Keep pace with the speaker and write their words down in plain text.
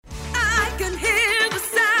can hear the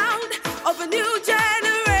sound of a new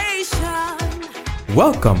generation.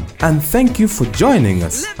 Welcome and thank you for joining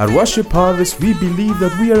us. At Worship Harvest, we believe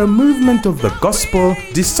that we are a movement of the gospel,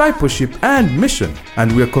 discipleship, and mission.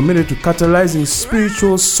 And we are committed to catalyzing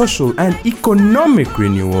spiritual, social, and economic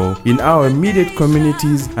renewal in our immediate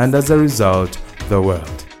communities and, as a result, the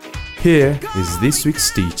world. Here is this week's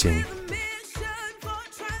teaching.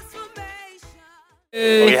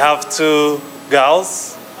 We have two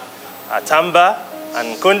girls, Tamba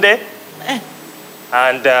and Kunde,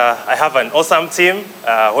 and I have an awesome team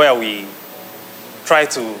where we try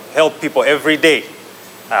to help people every day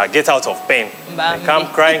get out of pain. They come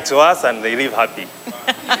crying to us and they leave happy.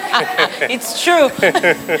 It's true.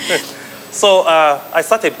 So I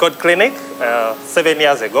started God Clinic 7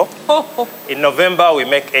 years ago. In November we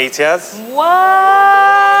make 8 years. What?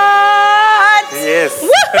 Yes.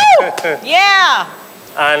 Woohoo! Yeah.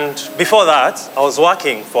 And before that, I was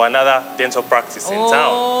working for another dental practice in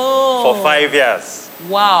town for 5 years.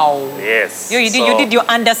 Wow. Yes. You did your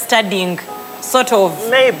understudying, sort of.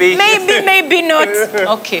 Maybe. Maybe not.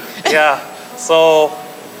 Okay. Yeah. So,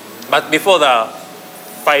 but before the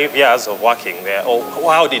 5 years of working there,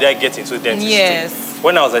 how did I get into dentistry? Yes.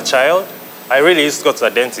 When I was a child, I really used to go to the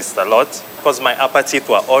dentist a lot because my upper teeth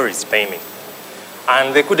were always paining.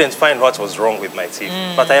 And they couldn't find what was wrong with my teeth.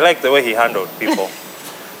 But I liked the way he handled people.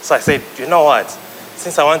 So I said, you know what?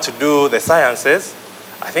 Since I want to do the sciences,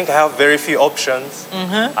 I think I have very few options.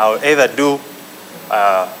 I'll either do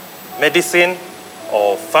medicine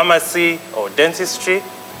or pharmacy or dentistry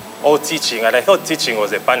or teaching. And I thought teaching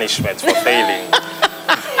was a punishment for failing.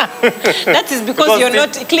 That is because you're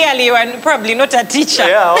not, clearly you are probably not a teacher.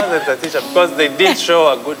 Yeah, I wasn't a teacher because they did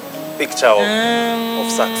show a good picture of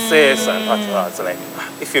success. And I was like,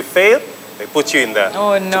 if you fail, they put you in there to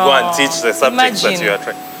go and teach the subjects that you are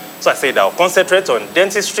trying. So I said, I'll concentrate on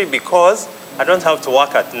dentistry because I don't have to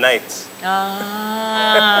work at night. And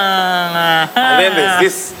then there's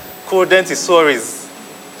this cool dentist who always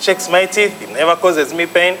checks my teeth. It never causes me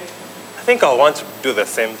pain. I think I want to do the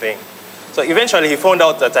same thing. So eventually he found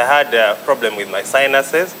out that I had a problem with my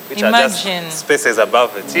sinuses, which are just spaces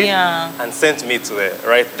above the teeth, and sent me to the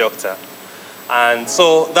right doctor. And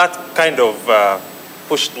so that kind of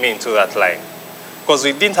pushed me into that line. Because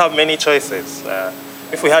we didn't have many choices.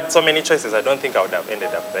 If we had so many choices, I don't think I would have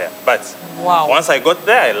ended up there. But once I got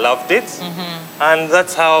there, I loved it. And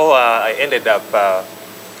that's how I ended up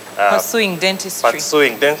pursuing dentistry.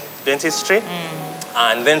 Dentistry.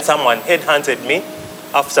 And then someone headhunted me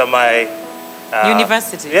after my...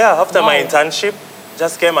 university? Yeah, after my internship.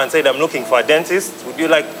 Just came and said, I'm looking for a dentist. Would you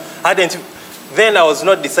like... Then I was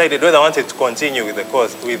not decided whether I wanted to continue with the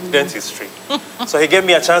course, with dentistry. So he gave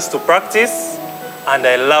me a chance to practice, and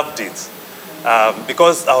I loved it.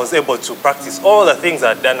 Because I was able to practice all the things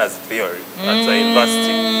I'd done as theory at the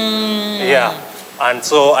university. Yeah. And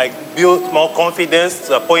so I built more confidence to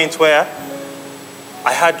the point where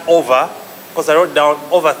I had because I wrote down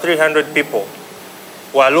over 300 people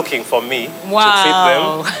who are looking for me to treat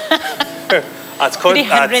them. At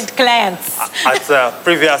 300 clients. At the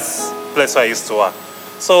previous place where I used to work.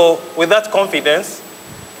 So with that confidence,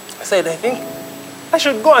 I said, I think I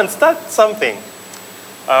should go and start something.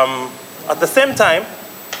 At the same time,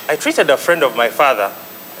 I treated a friend of my father.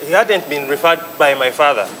 He hadn't been referred by my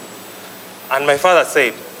father. And my father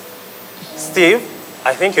said, Steve,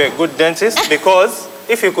 I think you're a good dentist because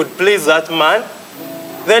if you could please that man,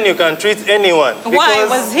 then you can treat anyone. Why?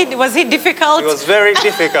 Was he difficult? He was very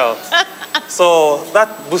difficult. So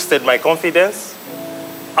that boosted my confidence.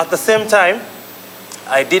 At the same time,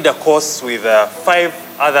 I did a course with 5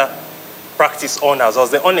 other practice owners. I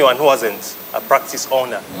was the only one who wasn't a practice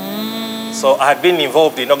owner. So I had been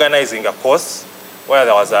involved in organizing a course where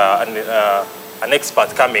there was an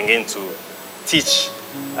expert coming in to teach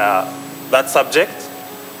that subject.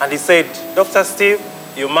 And he said, Dr. Steve,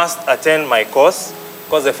 you must attend my course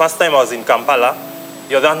because the first time I was in Kampala,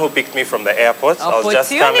 you're the one who picked me from the airport. I was just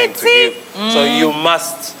coming to give. So you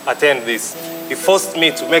must attend this. He forced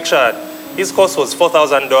me to make sure his course was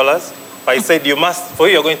 $4,000. But he said, for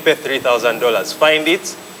you, you're going to pay $3,000. Find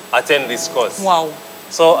it, attend this course. Wow.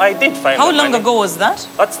 So I did find How long ago was that?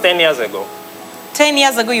 That's 10 years ago. 10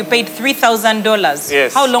 years ago, you paid $3,000.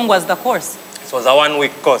 Yes. How long was the course? It was a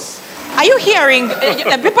 1-week course. Are you hearing?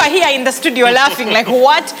 The people here in the studio laughing like,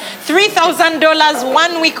 what? $3,000,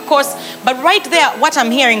 1-week course. But right there, what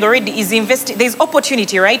I'm hearing already is there's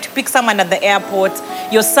opportunity, right? To pick someone at the airport.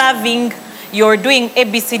 You're serving. You're doing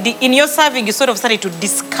ABCD. In your serving, you sort of started to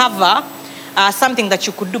discover something that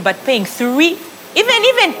you could do, but paying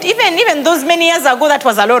even those many years ago, that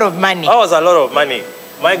was a lot of money. That was a lot of money.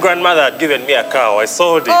 My grandmother had given me a cow. I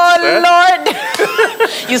sold it. Oh, Lord.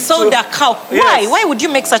 You sold a cow. Why? Yes. Why would you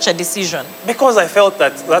make such a decision? Because I felt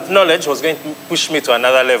that that knowledge was going to push me to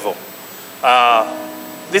another level.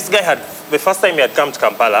 This guy had, the first time he had come to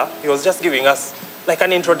Kampala, he was just giving us like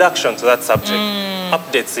an introduction to that subject,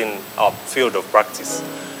 updates in our field of practice.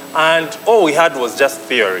 And all we had was just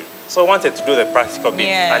theory. So I wanted to do the practical bit.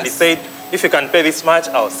 Yes. And he said, if you can pay this much,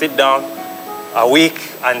 I'll sit down a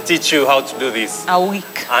week and teach you how to do this. A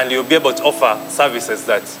week. And you'll be able to offer services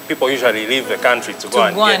that people usually leave the country to go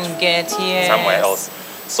and get yes. somewhere else.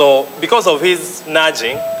 So because of his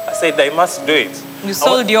nudging, I said I must do it. You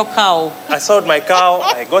sold your cow. I sold my cow,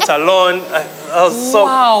 I got a loan, I was so,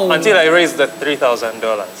 Wow. until I raised the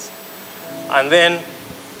 $3,000. And then,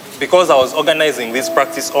 because I was organizing these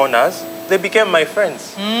practice owners, they became my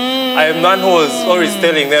friends. I am one who was always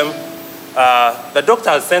telling them, the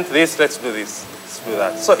doctor has sent this, let's do this, let's do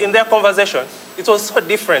that. So in their conversation, it was so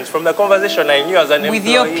different from the conversation I knew as an employee. With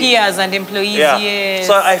your peers and employees, Yeah. yes.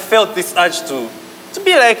 So I felt this urge to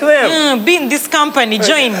be like them. Be in this company,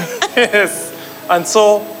 join. Yes. And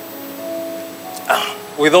so,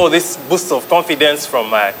 with all this boost of confidence from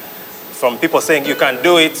people saying you can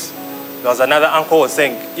do it, there was another uncle who was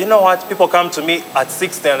saying, you know what, people come to me at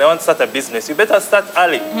 60 and they want to start a business. You better start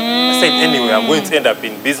early. I said, anyway, I'm going to end up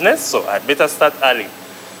in business, so I'd better start early.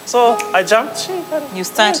 So I jumped and You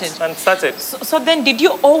started. and started. So then, did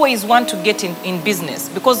you always want to get in business?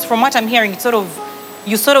 Because from what I'm hearing, you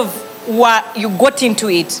got into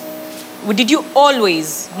it. Did you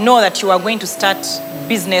always know that you were going to start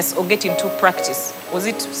business or get into practice? Was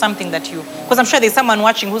it something that you... Because I'm sure there's someone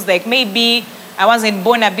watching who's like, maybe I wasn't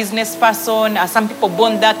born a business person, or some people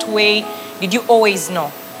born that way. Did you always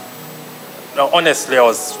know? No, honestly, I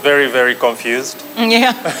was very, very confused.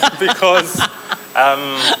 Yeah. Because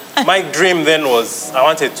my dream then was I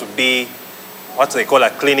wanted to be what they call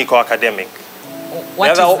a clinical academic.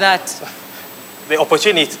 What is The other- that? The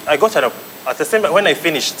opportunity, I got at the same time, when I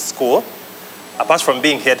finished school, apart from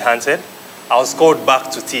being headhunted, I was called back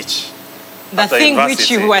to teach. The at the thing which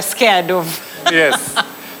university. you were scared of. Yes.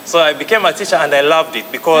 So I became a teacher and I loved it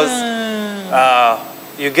because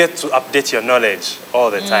you get to update your knowledge all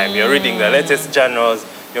the time. You're reading the latest journals,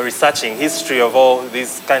 you're researching history of all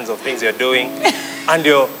these kinds of things you're doing, and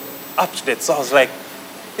you're up to date. So I was like,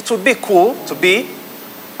 it would be cool to be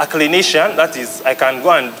a clinician. That is, I can go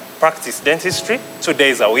and practice dentistry 2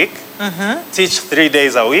 days a week, teach 3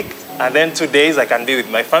 days a week, and then 2 days I can be with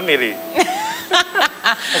my family.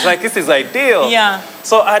 I was like, this is ideal. Yeah.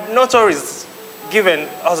 So I had not always given,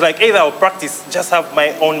 I was like, either I'll practice, just have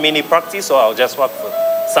my own mini practice, or I'll just work for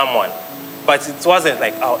someone. But it wasn't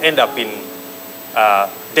like I'll end up in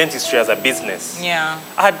dentistry as a business. Yeah.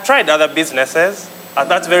 I had tried other businesses. At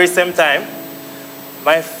that very same time,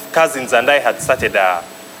 my cousins and I had started an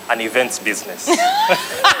events business.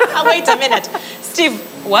 Wait a minute. Steve,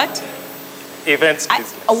 what? Events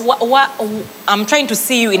business. I'm trying to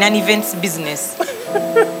see you in an events business.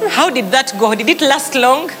 How did that go? Did it last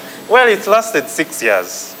long? Well, it lasted 6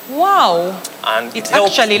 years. Wow. And It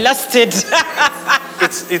actually lasted.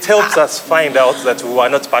 it helps us find out that we are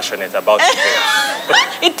not passionate about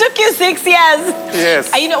events. It took you 6 years.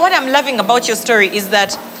 Yes. You know what I'm loving about your story is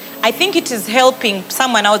that I think it is helping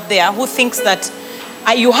someone out there who thinks that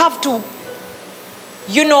you have to,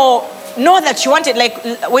 know that you want it. Like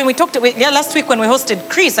when we talked last week when we hosted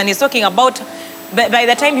Chris, and he's talking about by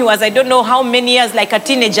the time he was, I don't know how many years, like a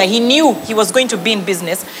teenager, he knew he was going to be in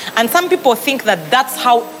business. And some people think that that's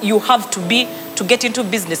how you have to be to get into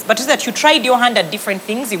business. But it's that you tried your hand at different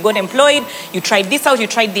things. You got employed, you tried this out, you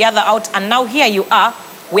tried the other out, and now here you are.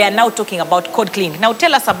 We are now talking about Code Clinic. Now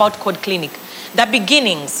tell us about Code Clinic, the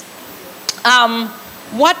beginnings.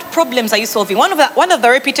 What problems are you solving? One of the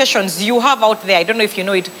reputations you have out there, I don't know if you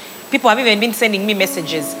know it, people have even been sending me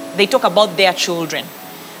messages. They talk about their children.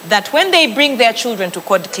 That when they bring their children to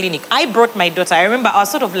Code Clinic, I brought my daughter. I remember I was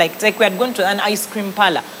sort of like we had gone to an ice cream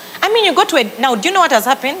parlor. I mean, you go to it. Now, do you know what has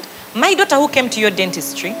happened? My daughter who came to your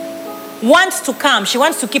dentistry wants to come. She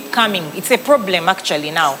wants to keep coming. It's a problem actually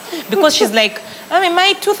now. Because she's like, I mean,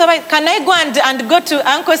 my tooth, can I go and go to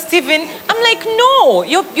Uncle Stephen? I'm like, no,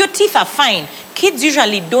 your teeth are fine. Kids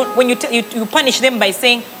usually don't, when you punish them by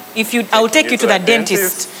saying, I'll take you to the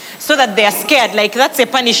dentist. So that they are scared, like that's a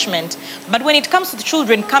punishment. But when it comes to the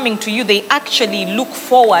children coming to you, they actually look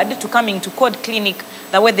forward to coming to Code Clinic,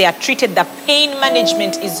 the way they are treated. The pain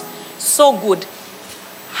management is so good.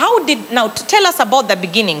 Now tell us about the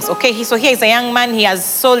beginnings, okay? So here is a young man, he has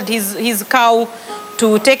sold his cow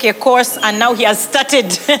to take a course, and now he has started.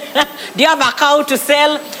 Do you have a cow to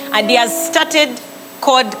sell? And he has started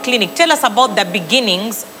Code Clinic. Tell us about the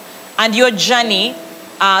beginnings and your journey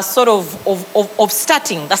sort of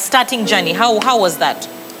starting, the starting journey? How was that?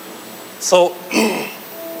 So,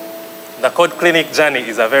 the Code Clinic journey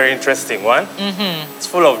is a very interesting one. It's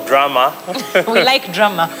full of drama We like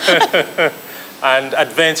drama. and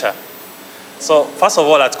adventure. So, first of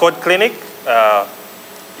all, at Code Clinic,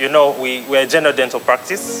 we're a general dental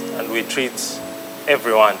practice and we treat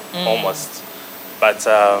everyone almost. But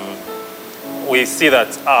we see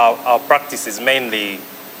that our practice is mainly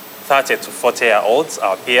 30 to 40-year-olds,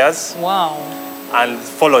 our peers, Wow. and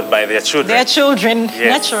followed by their children. Their children,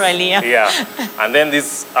 Yes. naturally. Yeah. Yeah. And then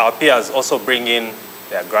our peers also bring in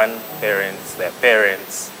their grandparents, their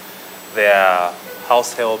parents, their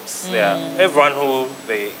house helps, everyone who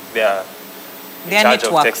they are in Their charge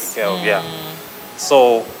networks. of taking care of. Yeah.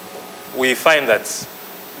 So we find that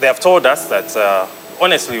they have told us that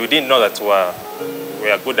honestly we didn't know that we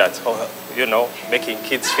are good at making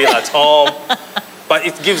kids feel at home, but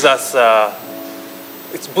it gives us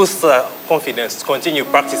it boosts confidence to continue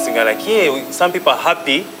practicing. And some people are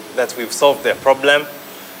happy that we've solved their problem,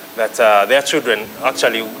 that their children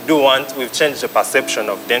actually we've changed the perception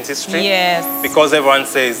of dentistry. Yes. Because everyone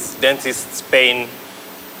says dentists pain.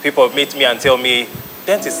 People meet me and tell me,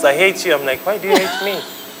 dentists, I hate you. I'm like, why do you hate me?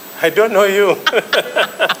 I don't know you.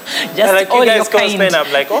 Just like, all you guys your cause kind. pain.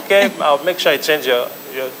 I'm like, okay, I'll make sure I change your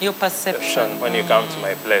Your perception. when you come to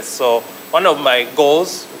my place. So one of my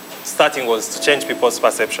goals starting was to change people's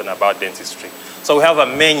perception about dentistry. So we have a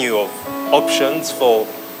menu of options for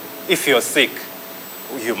if you're sick,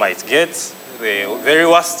 you might get the very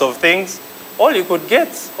worst of things, or you could get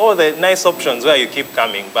all the nice options where you keep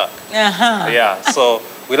coming back. Yeah, so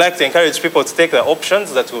we like to encourage people to take the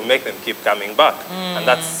options that will make them keep coming back. And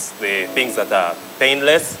that's the things that are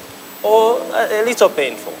painless or a little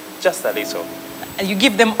painful, just a little. And you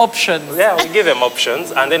give them options. Yeah, we give them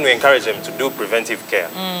options and then we encourage them to do preventive care.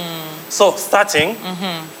 So starting,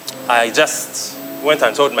 I just went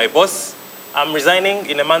and told my boss, I'm resigning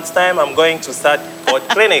in a month's time. I'm going to start Code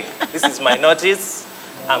Clinic. This is my notice.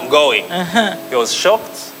 I'm going. He was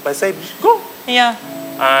shocked, but I said, go. Yeah.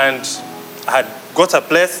 And I had got a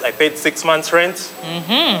place. I paid 6 months rent.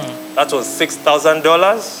 That was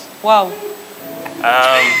 $6,000. Wow.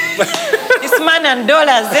 This man and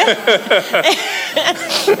dollars,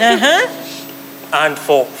 And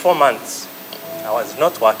for 4 months, I was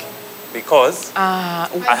not working because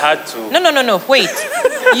I had to. No. Wait.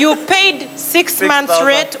 You paid 6 months 6,000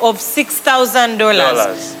 rent of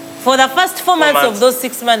 $6,000. For the first 4 months of months. those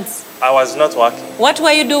 6 months, I was not working. what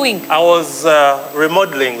were you doing? I was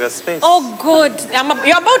remodeling the space. Oh, good.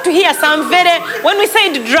 You're about to hear some when we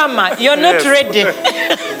said drama, you're not Yes. ready.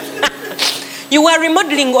 You were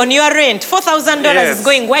remodeling on your rent. $4,000 Yes. is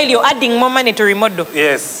going while you're adding more money to remodel.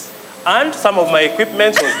 Yes. And some of my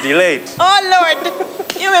equipment was delayed. Oh, Lord.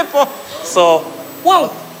 You people. So Wow.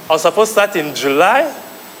 I was supposed to start in July.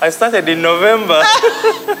 I started in November.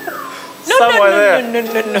 No. there.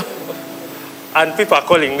 And people are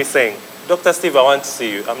calling me saying, Dr. Steve, I want to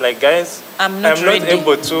see you. I'm like, guys, I'm not ready."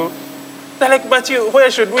 able to. They're like, but where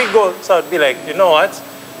should we go? So I'd be like, you know what?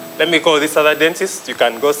 Let me call this other dentist. You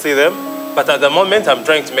can go see them. But at the moment, I'm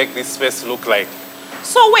trying to make this space look like.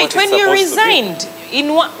 So wait, What when it's you supposed to be. resigned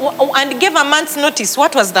and gave a month's notice,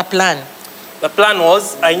 what was the plan? The plan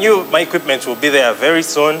was, I knew my equipment will be there very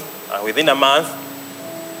soon. Within a month,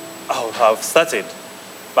 I'll have started.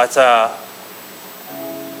 But that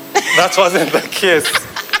wasn't the case.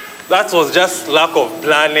 That was just lack of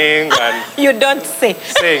planning and You don't say.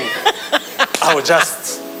 saying,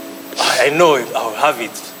 I know I'll have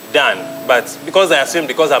it done. But because I assumed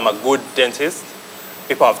because I'm a good dentist,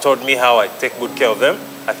 people have told me how I take good care of them.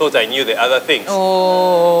 I thought I knew the other things.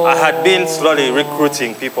 Oh. I had been slowly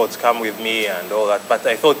recruiting people to come with me and all that, but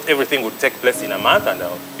I thought everything would take place in a month and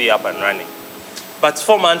I'll be up and running. But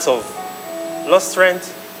 4 months of lost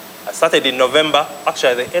rent. I started in November,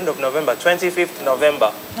 actually at the end of November, 25th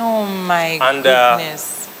November. Oh my And,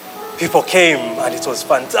 goodness. People came and it was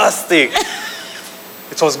fantastic.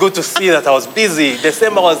 It was good to see that I was busy.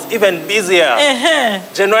 December was even busier.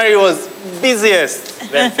 January was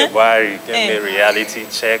busiest. Then February gave me a reality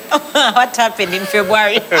check. What happened in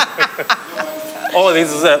February? All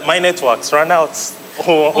these, my networks ran out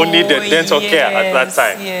who needed dental care at that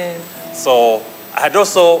time. Yes. So I had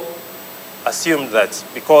also assumed that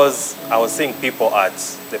because I was seeing people at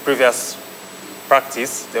the previous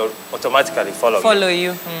practice, they would automatically follow me.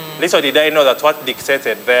 You. Little did I know that what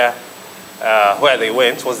dictated there, where they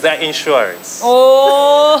went, was their insurance.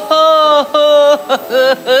 Oh.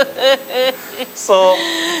 So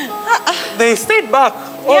they stayed back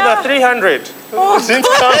all Yeah. the 300. Didn't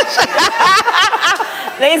come.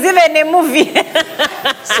 There is even a movie.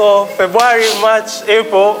 So February, March,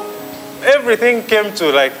 April, everything came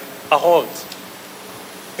to like a halt.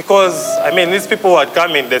 Because, I mean, these people who had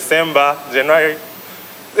come in December, January,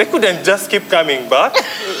 they couldn't just keep coming back.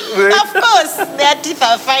 Of course, their teeth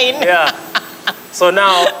are fine. Yeah. So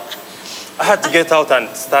now I had to get out and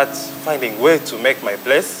start finding way to make my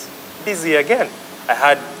place busy again. I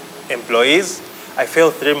had employees. I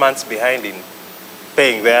fell 3 months behind in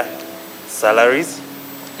paying their salaries.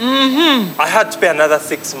 I had to pay another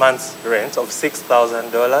 6 months rent of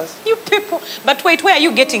 $6,000. You people. But wait, where are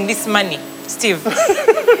you getting this money, Steve?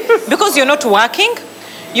 Because you're not working.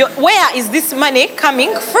 Where is this money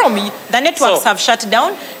coming from? The networks have shut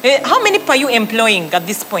down. How many people are you employing at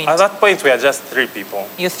this point? At that point, we are just 3 people.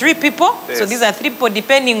 You're 3 people? Yes. So these are 3 people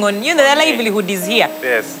depending on, their livelihood is here.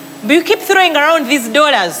 Yes. But you keep throwing around these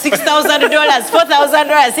dollars, $6,000,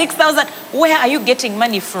 $4,000, $6,000. Where are you getting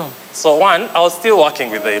money from? So one, I was still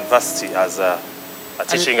working with the university as a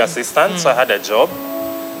teaching assistant, so I had a job.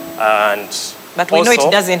 And But we know also,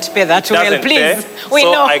 it doesn't pay that well, doesn't please. pay. We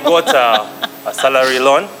So know. I got a salary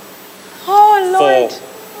loan Oh, Lord.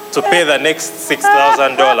 to pay the next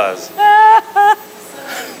 $6,000.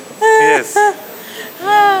 Yes.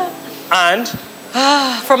 And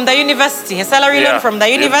From the university, a salary Yeah, loan from the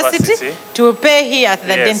university, university. to pay here at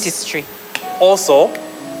the Yes. dentistry. also,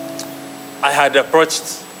 I had approached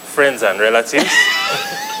friends and relatives.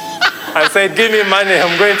 I said, give me money,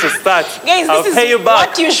 I'm going to start. Guys, I'll this pay is you back.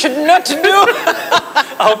 what you should not do.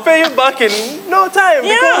 I'll pay you back in no time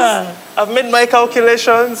because I've made my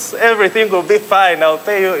calculations. Everything will be fine. I'll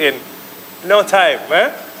pay you in no time.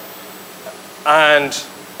 And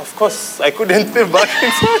of course, I couldn't pay back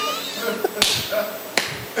in time.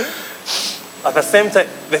 At the same time,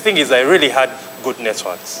 the thing is, I really had good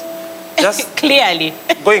networks. Just Clearly.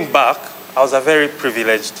 going back, I was a very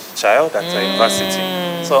privileged child at the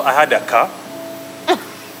university. So I had a car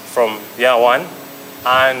from year 1,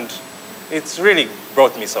 and it's really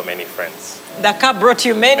brought me so many friends. The car brought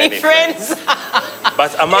you many, Many friends.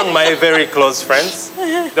 But among my very close friends,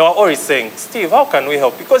 they were always saying, Steve, how can we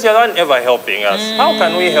help? Because you're not ever helping us. How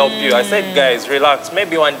can we help you? I said, guys, relax.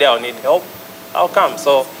 Maybe one day I'll need help. I'll come.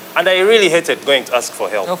 So, and I really hated going to ask for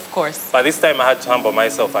help. Of course. But this time I had to humble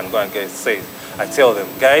myself and go and say, I tell them,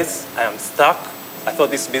 guys, I am stuck. I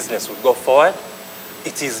thought this business would go forward.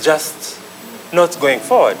 It is just not going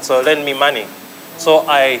forward. So lend me money. So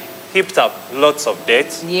I heaped up lots of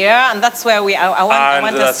debt. Yeah, and that's where I want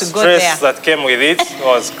And the us to go there. stress that came with it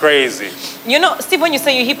was crazy. You know, Steve, when you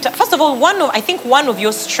say you heaped up, first of all, I think one of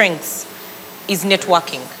your strengths is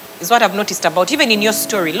networking, is what I've noticed about, even in your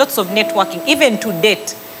story, lots of networking, even to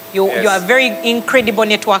date. You are a very incredible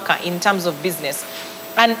networker in terms of business.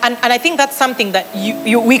 And I think that's something that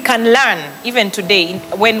we can learn even today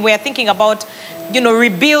when we're thinking about,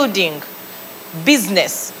 rebuilding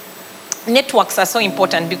business. Networks are so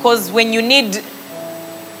important because when you need,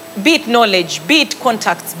 be it knowledge, be it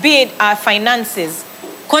contacts, be it finances,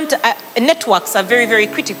 networks are very, very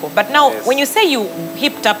critical. But now, when you say you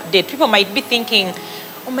heaped up debt, people might be thinking,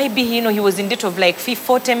 oh, maybe, he was in debt of like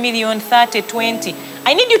 40 million, 30, 20.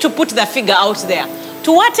 I need you to put the figure out there.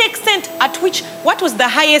 To what extent, what was the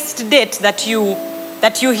highest debt that you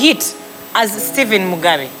hit as Stephen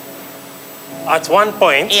Mugabe? At one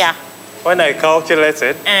point, Yeah. when I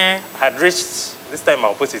calculated, I had reached, this time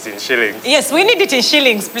I'll put it in shillings, Yes, we need it in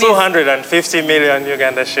shillings, please. 250 million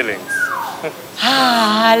Uganda shillings.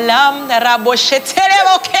 And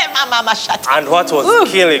what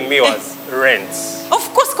was killing me was rent.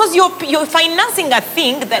 Of course, because you're financing a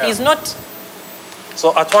thing that is not.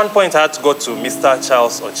 So at one point I had to go to Mr.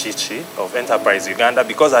 Charles Ochichi of Enterprise Uganda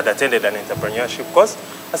because I'd attended an entrepreneurship course.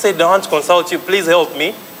 I said, I want to consult you, please help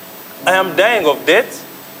me. I am dying of debt.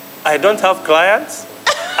 I don't have clients.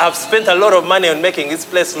 I've spent a lot of money on making this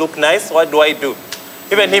place look nice. What do I do?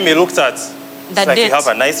 Even him, he looked at, it's like, you have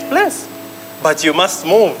a nice place, but you must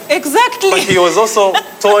move. Exactly. But he was also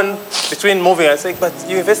torn between moving. I said, but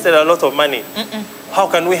you invested a lot of money. How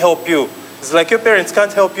can we help you? It's like your parents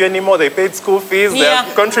can't help you anymore. They paid school fees. They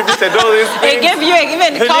have contributed all these things. They gave you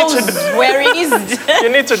even cows where it is. You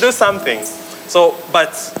need to do something. So,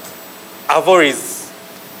 but I've always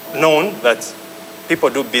known that people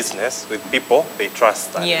do business with people they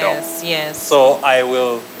trust and know. Yes. So I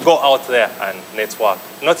will go out there and network.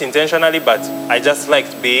 Not intentionally, but I just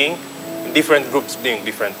liked being in different groups doing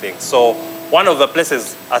different things. So one of the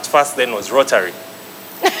places at first then was Rotary.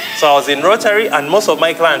 So I was in Rotary, and most of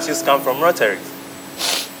my clients used to come from Rotary.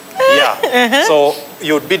 Yeah. So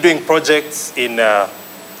you would be doing projects in,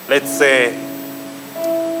 let's say,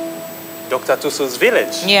 Dr. Tusu's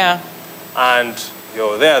village. Yeah. And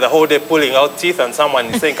you're there the whole day pulling out teeth, and someone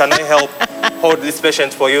is saying, can I help hold this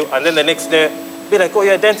patient for you, and then the next day, be like, oh,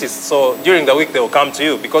 you're a dentist. So during the week, they will come to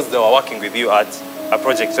you because they were working with you at a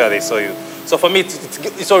project where they saw you. So for me,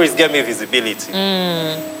 it always gave me visibility.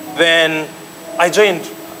 Then I joined,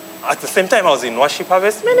 at the same time, I was in Worship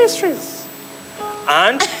Harvest Ministries.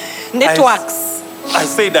 And Networks. I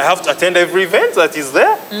said I have to attend every event that is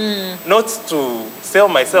there, not to sell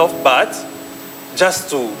myself, but just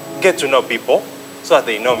to get to know people so that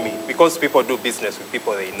they know me. Because people do business with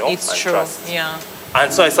people they know It's and true. trust. Yeah.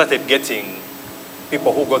 And so I started getting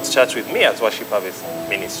people who got to church with me at Worship Harvest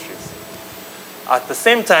Ministries. At the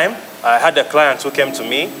same time, I had a client who came to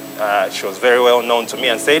me. She was very well known to me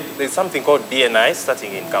and said, there's something called BNI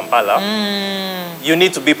starting in Kampala. You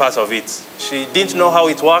need to be part of it. She didn't know how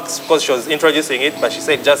it works because she was introducing it, but she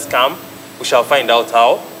said, just come. We shall find out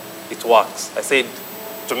how it works. I said,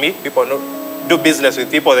 to me, people do business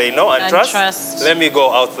with people they know and trust. Let me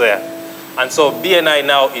go out there. And so BNI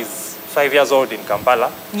now is 5 years old in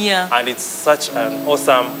Kampala. Yeah. And it's such an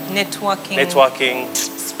awesome networking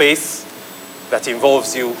space that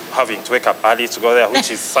involves you having to wake up early to go there,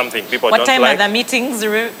 which is something people What don't time like. are the meetings?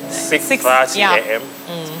 6:30 yeah. a.m.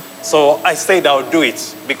 So I said I'll do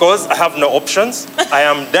it because I have no options. I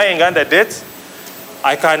am dying under debt.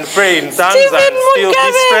 I can pray in tongues and still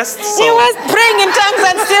be stressed. He was praying in tongues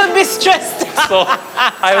and still be stressed. So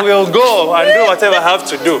I will go and do whatever I have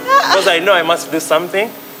to do because I know I must do something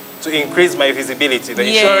to increase my visibility. The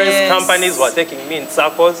insurance companies were taking me in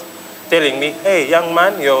circles, telling me, hey, young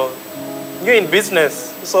man, you're in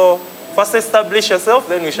business. So first establish yourself,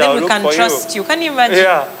 then we shall Then we look can for trust you. Can you imagine?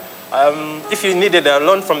 Yeah. If you needed a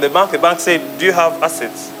loan from the bank said, do you have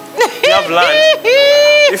assets? Do you have land?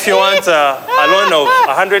 If you want a loan of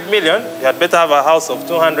 100 million, you had better have a house of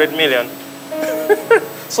 200 million.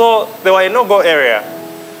 So they were a no-go area.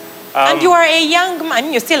 And you are a young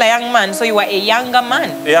man. You're still a young man, so you are a younger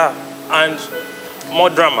man. Yeah, and more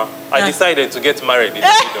drama. I decided to get married in the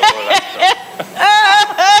middle of all that.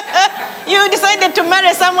 You decided to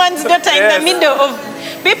marry someone's daughter in the middle of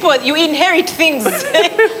people. You inherit things.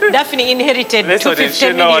 Daphne inherited Little 250 did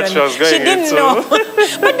she know what she was going She didn't into. know.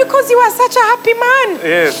 But because you are such a happy man.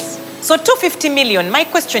 Yes. So 250 million. My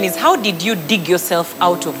question is, how did you dig yourself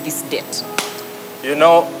out of this debt? You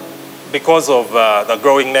know, because of the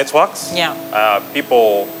growing networks,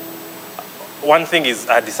 people, one thing is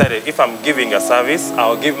I decided if I'm giving a service,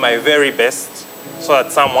 I'll give my very best so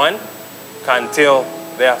that someone can tell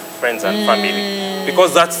their friends and family.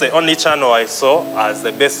 Because that's the only channel I saw as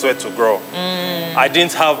the best way to grow. I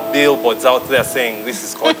didn't have billboards out there saying this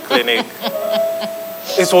is called clinic.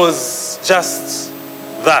 It was just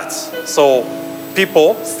that. So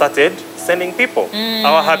people started sending people.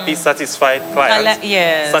 Our happy, satisfied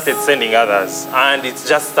clients started sending others. And it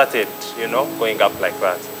just started, going up like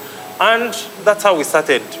that. And that's how we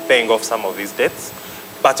started paying off some of these debts.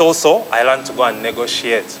 But also, I learned to go and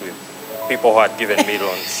negotiate with people who had given me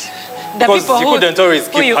loans. Because you couldn't always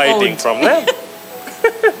keep hiding from them.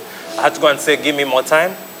 I had to go and say, give me more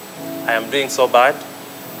time. I am doing so bad.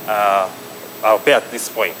 I'll pay at this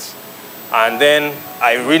point. And then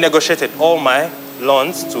I renegotiated all my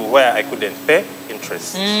loans to where I couldn't pay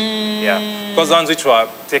interest. Yeah, because the ones which were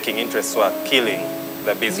taking interest were killing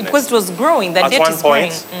the business. Because it was growing, the debt is growing.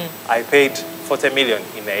 At one point, I paid 40 million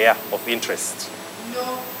in a year of interest.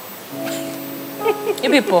 You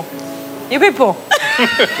people.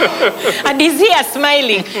 And he's here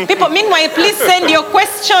smiling. People, meanwhile, please send your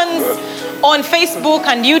questions on Facebook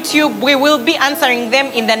and YouTube. We will be answering them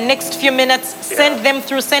in the next few minutes. Send them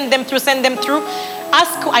through.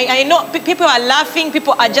 Ask, I know people are laughing.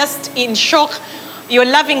 People are just in shock. You're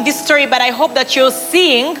loving this story, but I hope that you're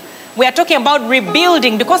seeing, we are talking about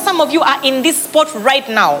rebuilding because some of you are in this spot right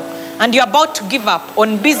now and you're about to give up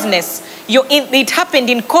on business. It happened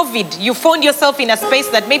in COVID. You found yourself in a space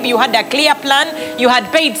that maybe you had a clear plan. You had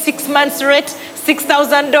paid 6 months rent,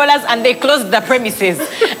 $6,000, and they closed the premises.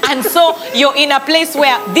 And so you're in a place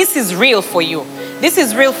where this is real for you. This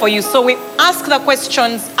is real for you. So we ask the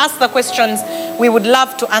questions. We would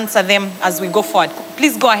love to answer them as we go forward.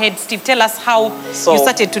 Please go ahead, Steve. Tell us how you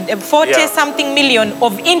started to 40-something million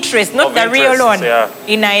of interest, not the real loan,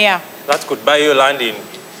 in a year. That could buy you land in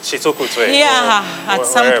Chitukutwe. Yeah, at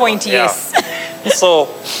some point, yes. So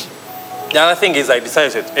the other thing is I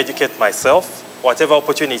decided to educate myself. Whatever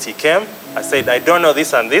opportunity came, I said, I don't know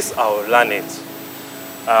this and this, I'll learn it.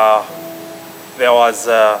 There was...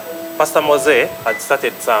 Pastor Mose had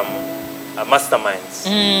started some masterminds.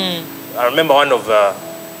 I remember one of the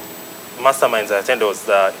masterminds I attended was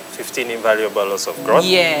the 15 Invaluable Laws of Growth.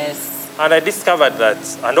 Yes. And I discovered that,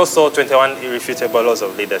 and also 21 Irrefutable Laws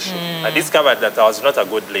of Leadership. I discovered that I was not a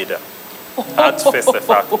good leader. I had to face the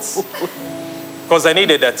facts. because I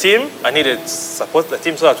needed a team. I needed to support the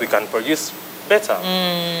team so that we can produce better.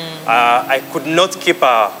 I could not keep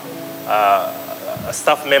a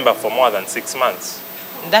staff member for more than 6 months.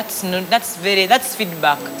 That's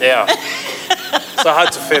feedback. Yeah. So I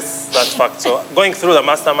had to face that fact. So going through the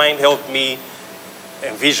mastermind helped me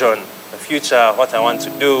envision the future, what I want to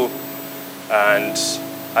do, and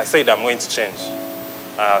I said I'm going to change.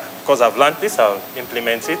 Because I've learned this, I'll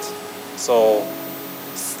implement it. So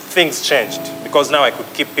things changed because now I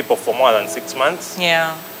could keep people for more than 6 months.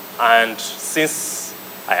 Yeah. And since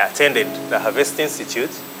I attended the Harvest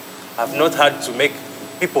Institute, I've not had to make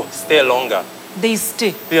people stay longer. They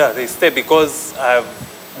stay. Yeah, they stay because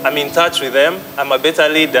I'm in touch with them. I'm a better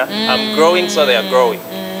leader. I'm growing, so they are growing.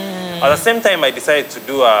 At the same time, I decided to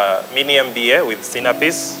do a mini MBA with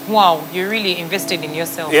Synapis. Wow, you really invested in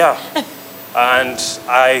yourself. Yeah. And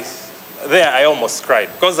I almost cried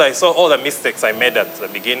because I saw all the mistakes I made at the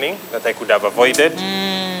beginning that I could have avoided.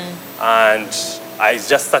 And I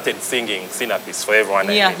just started singing Synapis for everyone.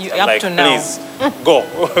 Yeah, I met. you I'm up like, to now. please,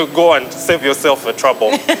 go and save yourself the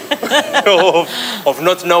trouble of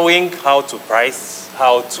not knowing how to price,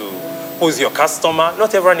 who's your customer.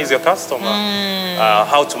 Not everyone is your customer.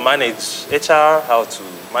 How to manage HR, how to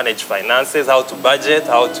manage finances, how to budget,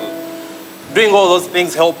 doing all those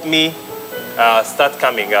things helped me start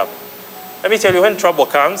coming up. Let me tell you, when trouble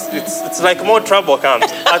comes, it's like more trouble comes.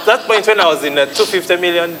 At that point, when I was in a 250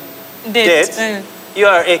 million debt,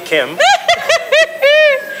 URA came.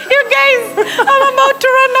 You guys, I'm about to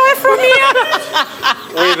run away from here.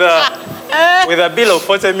 with a bill of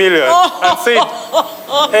 40 million and said,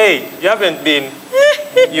 hey, you haven't been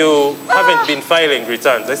filing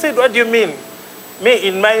returns. I said, what do you mean? Me,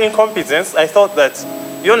 in my incompetence, I thought that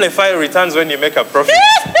you only file returns when you make a profit.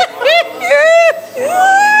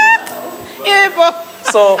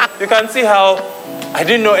 So you can see how I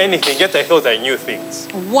didn't know anything, yet I thought I knew things.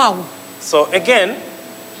 Wow. So again,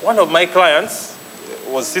 one of my clients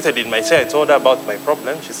was seated in my chair. I told her about my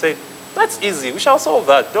problem. She said, that's easy. We shall solve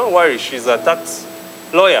that. Don't worry. She's a tax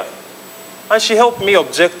lawyer. And she helped me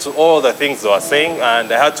object to all the things they were saying.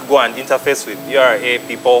 And I had to go and interface with URA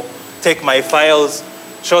people, take my files,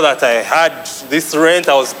 show that I had this rent,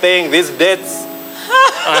 I was paying these debts.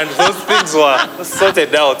 And those things were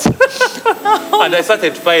sorted out. And I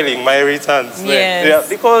started filing my returns. Yes. Yeah,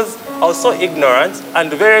 because I was so ignorant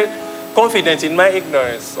and very confident in my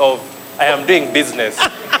ignorance of I am doing business.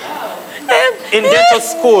 In dental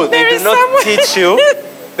school, they do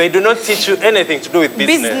not teach you anything to do with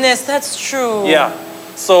business. Business, that's true. Yeah.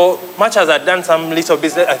 So much as I'd done some little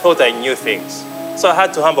business, I thought I knew things. So I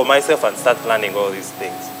had to humble myself and start learning all these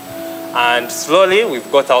things. And slowly,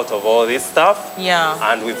 we've got out of all this stuff.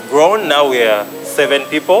 Yeah. And we've grown. Now we are 7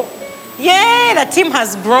 people. Yay, the team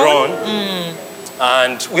has grown.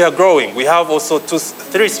 And we are growing. We have also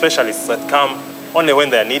 3 specialists that come only when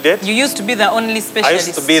they're needed. You used to be the only specialist. I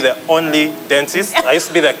used to be the only dentist. I used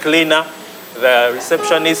to be the cleaner, the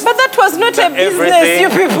receptionist. But that was not a business, everything. you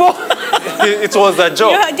people. It was a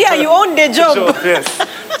job. You owned the job. Yes.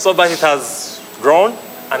 So, but it has grown.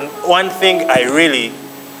 And one thing I really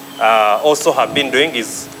also have been doing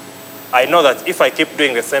is I know that if I keep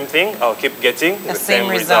doing the same thing, I'll keep getting the same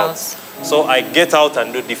results. So I get out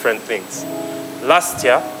and do different things. Last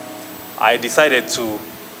year, I decided to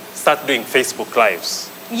start doing Facebook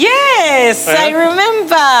Lives. Yes, I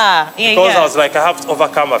remember. Because I was like, I have to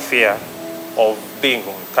overcome a fear of being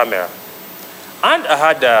on camera. And I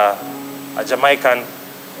had a Jamaican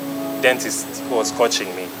dentist who was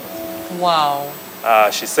coaching me. Wow.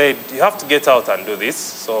 She said, you have to get out and do this.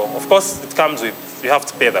 So, of course, it comes with, you have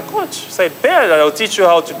to pay the coach. She said, pay and I'll teach you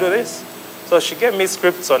how to do this. So she gave me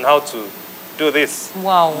scripts on how to do this.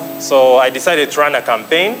 Wow. So I decided to run a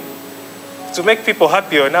campaign to make people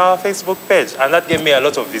happy on our Facebook page. And that gave me a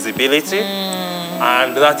lot of visibility.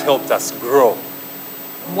 And that helped us grow.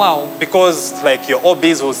 Wow. Because like your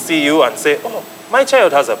OBs will see you and say, oh, my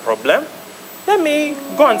child has a problem. Let me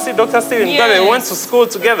go and see Dr. Steven. Yes. We went to school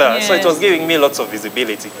together. Yes. So it was giving me lots of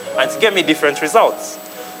visibility. And it gave me different results.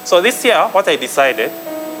 So this year, what I decided,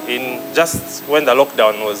 in just when the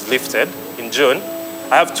lockdown was lifted, in June,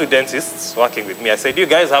 I have 2 dentists working with me. I said, you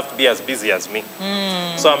guys have to be as busy as me.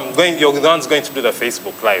 So you're the ones going to do the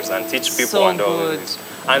Facebook Lives and teach people So and all good. of this.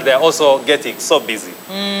 And they're also getting so busy.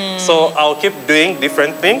 So I'll keep doing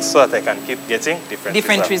different things so that I can keep getting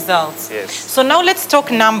different results. Yes. So now let's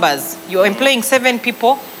talk numbers. You're employing 7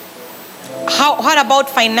 people. What about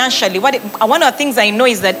financially? One of the things I know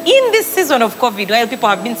is that in this season of COVID, while people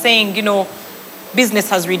have been saying, business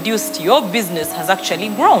has reduced, your business has actually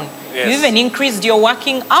grown. Yes. You even increased your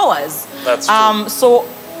working hours. That's true. So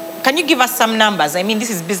can you give us some numbers? I mean, this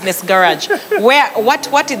is Business Garage.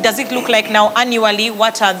 What does it look like now annually?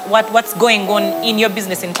 What's going on in your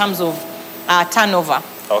business in terms of turnover?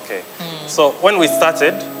 Okay. So when we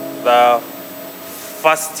started, the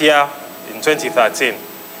first year in 2013,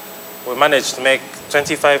 we managed to make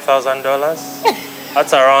 $25,000.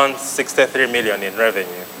 That's around 63 million in revenue.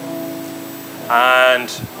 And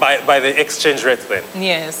by the exchange rate then.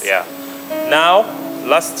 Yes. Yeah. Now,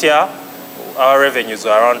 last year, our revenues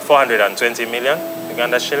were around 420 million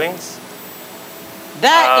Uganda shillings.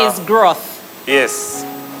 That is growth. Yes.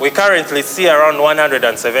 We currently see around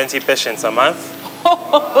 170 patients a month.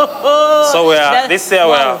 So this year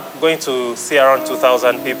we are going to see around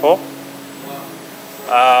 2,000 people.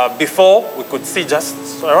 Before, we could see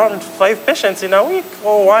just around 5 patients in a week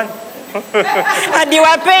or 1. And you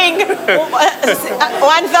were paying $1,000.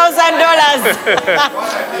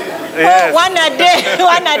 Yes. One a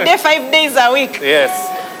day, 5 days a week. Yes.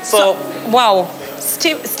 So wow.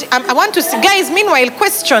 Steve, I want to see, guys, meanwhile,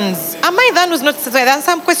 questions. Am I the one who's not satisfied? There are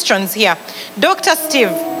some questions here. Dr.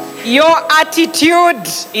 Steve, your attitude,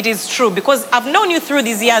 it is true, because I've known you through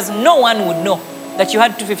these years, no one would know that you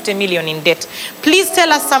had 250 million in debt. Please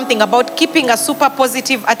tell us something about keeping a super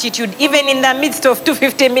positive attitude, even in the midst of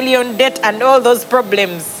 250 million debt and all those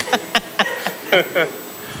problems.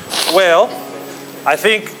 Well, I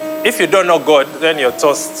think if you don't know God, then you're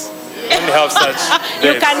toast when you have such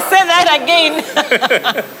You days. can say that again.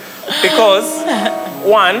 Because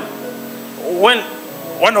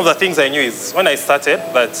one of the things I knew is when I started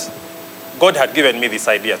that God had given me this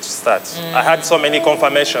idea to start. I had so many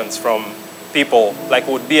confirmations from people, like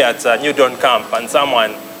would be at New Dawn camp and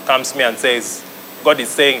someone comes to me and says, God is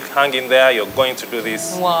saying, hang in there, you're going to do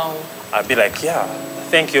this. Wow. I'd be like, yeah,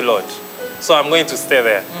 thank you, Lord. So I'm going to stay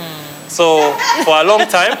there. So for a long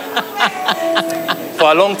time,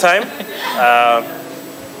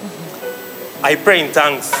 I pray in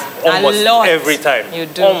tongues almost A lot. every time. You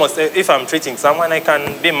do. Almost, if I'm treating someone, I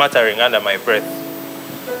can be muttering under my breath.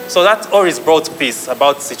 So that always brought peace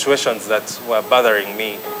about situations that were bothering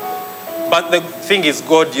me. But the thing is,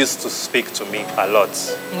 God used to speak to me a lot.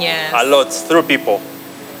 Yes. A lot through people.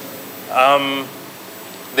 I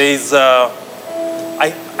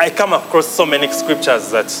come across so many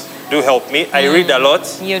scriptures that do help me. I read a lot.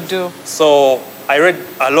 You do. So I read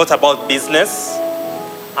a lot about business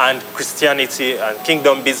and Christianity and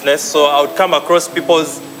kingdom business. So I would come across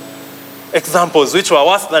people's examples which were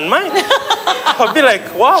worse than mine. I'd be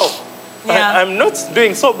like, wow, Yeah. I'm not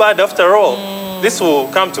doing so bad after all. This will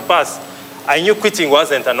come to pass. I knew quitting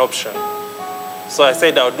wasn't an option. So I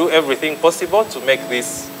said I'll do everything possible to make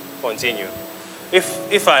this continue.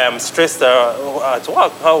 If I am stressed at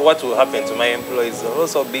work, what will happen to my employees? Will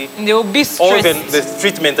also be, They will be or stressed. even the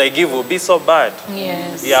treatment I give will be so bad.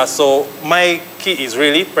 Yes. Yeah, so my key is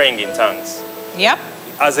really praying in tongues. Yep.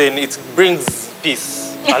 As in, it brings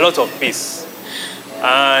peace, a lot of peace.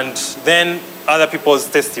 And then other people's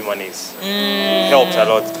testimonies helped a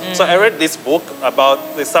lot. So I read this book about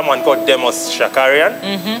someone called Demos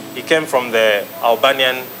Shakarian. He came from the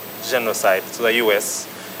Albanian genocide to the US.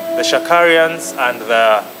 The Shakarians and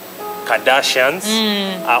the Kardashians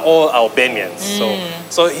are all Albanians.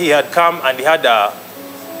 So he had come and he had a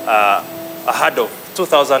herd of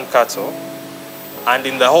 2,000 cattle. And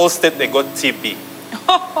in the whole state, they got TB.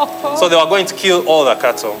 So they were going to kill all the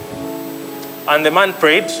cattle. And the man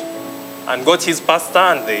prayed and got his pastor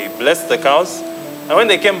and they blessed the cows. And when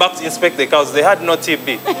they came back to inspect the cows, they had no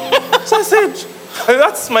TB. So I said,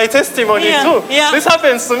 that's my testimony too. Yeah. This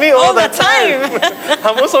happens to me all the time. time.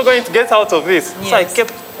 I'm also going to get out of this. So I Yes.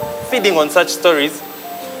 kept feeding on such stories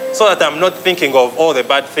so that I'm not thinking of all the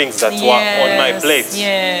bad things that were on my plate.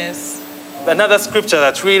 Yes. Another scripture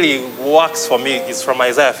that really works for me is from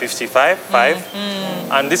Isaiah 55:5.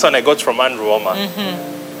 And this one I got from Andrew Woma.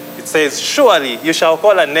 It says, surely you shall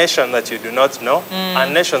call a nation that you do not know,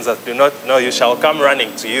 and nations that do not know you shall come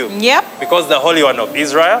running to you. Yep. Because the Holy One of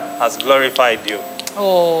Israel has glorified you.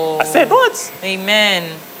 Oh. I said, what?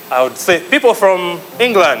 Amen. I would say, people from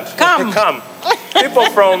England, Come. come. People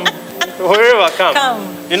from wherever, come.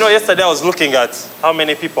 Come. You know, yesterday I was looking at how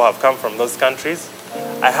many people have come from those countries.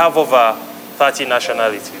 I have over 30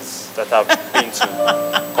 nationalities that have been to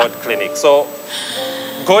God Clinic. So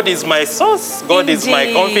God is my source. God is my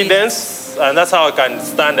Indeed. confidence. And that's how I can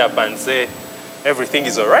stand up and say everything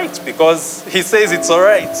is all right, because he says it's all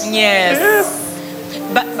right. Yes.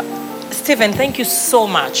 But Stephen, thank you so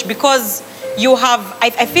much, because you have,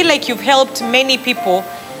 I feel like you've helped many people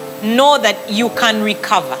know that you can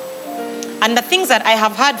recover. And the things that I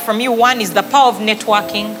have heard from you, one is the power of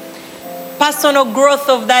networking, personal growth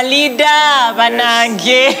of the leader,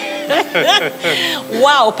 Banange.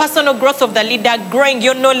 Wow, personal growth of the leader, growing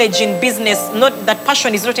your knowledge in business. Not that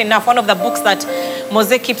passion is not enough. One of the books that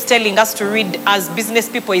Mose keeps telling us to read as business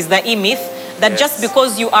people is the E-Myth. That just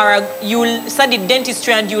because you studied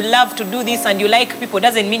dentistry and you love to do this and you like people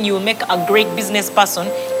doesn't mean you will make a great business person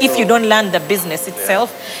if you don't learn the business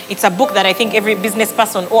itself. It's a book that I think every business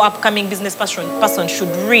person or upcoming business person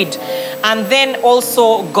should read. And then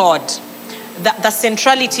also God. The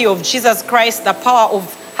centrality of Jesus Christ, the power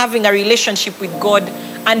of having a relationship with God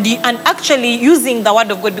and actually using the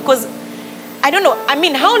word of God. Because, I don't know, I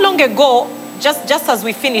mean, how long ago, just as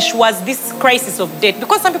we finished, was this crisis of debt?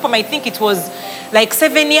 Because some people might think it was like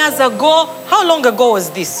 7 years ago. How long ago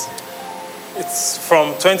was this? It's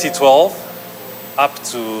from 2012 up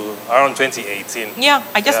to around 2018. Yeah,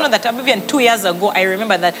 I just know that even 2 years ago, I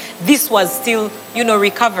remember that this was still,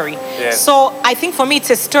 recovery. Yes. So I think for me,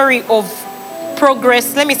 it's a story of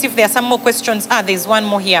progress. Let me see if there are some more questions. There's one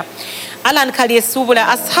more here. Alan Kaliesubula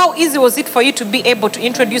asks, how easy was it for you to be able to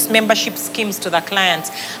introduce membership schemes to the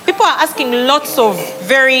clients? People are asking lots of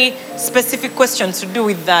very specific questions to do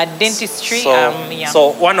with the dentistry.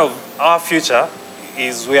 So one of our future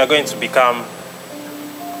is we are going to become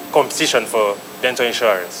competition for dental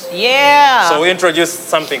insurance. Yeah. So we introduced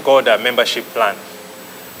something called a membership plan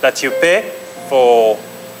that you pay for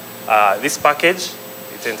this package.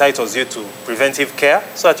 It entitles you to preventive care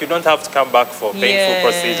so that you don't have to come back for painful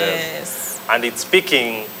procedures. And it's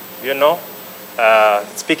picking,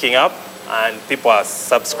 it's picking up and people are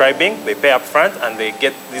subscribing, they pay up front and they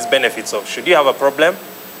get these benefits of, should you have a problem,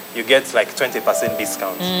 you get like 20%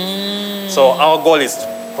 discount. So our goal is to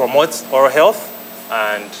promote oral health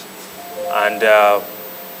and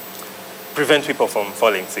prevent people from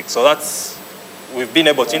falling sick. So we've been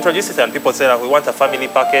able to introduce it and people say that we want a family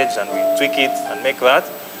package and we tweak it and make that.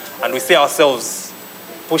 And we see ourselves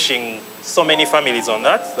pushing so many families on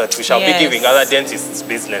that we shall be giving other dentists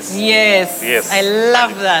business. Yes. I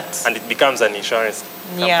love that. And it becomes an insurance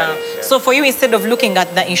company. Yeah. So for you, instead of looking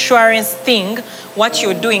at the insurance thing, what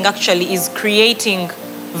you're doing actually is creating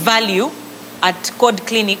value at Code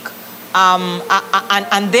Clinic.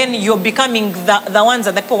 And then you're becoming the ones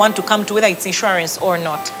that people want to come to, whether it's insurance or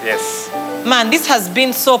not. Yes. Man, this has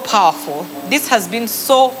been so powerful.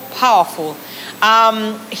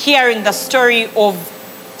 Hearing the story of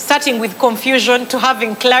starting with confusion to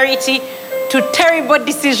having clarity to terrible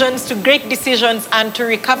decisions to great decisions and to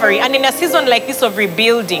recovery. And in a season like this of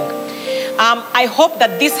rebuilding, I hope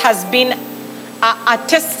that this has been a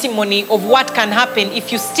testimony of what can happen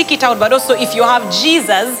if you stick it out, but also if you have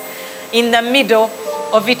Jesus in the middle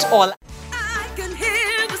of it all. I can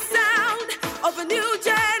hear the sound of a new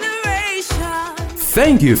generation.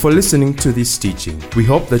 Thank you for listening to this teaching. We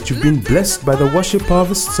hope that you've been blessed by the Worship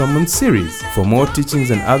Harvest Sermon Series. For more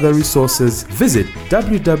teachings and other resources, visit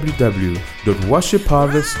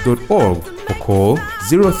www.worshipharvest.org or call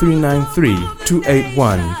 0393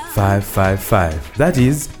 281 555. That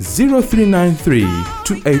is 0393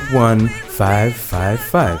 281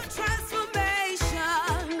 555.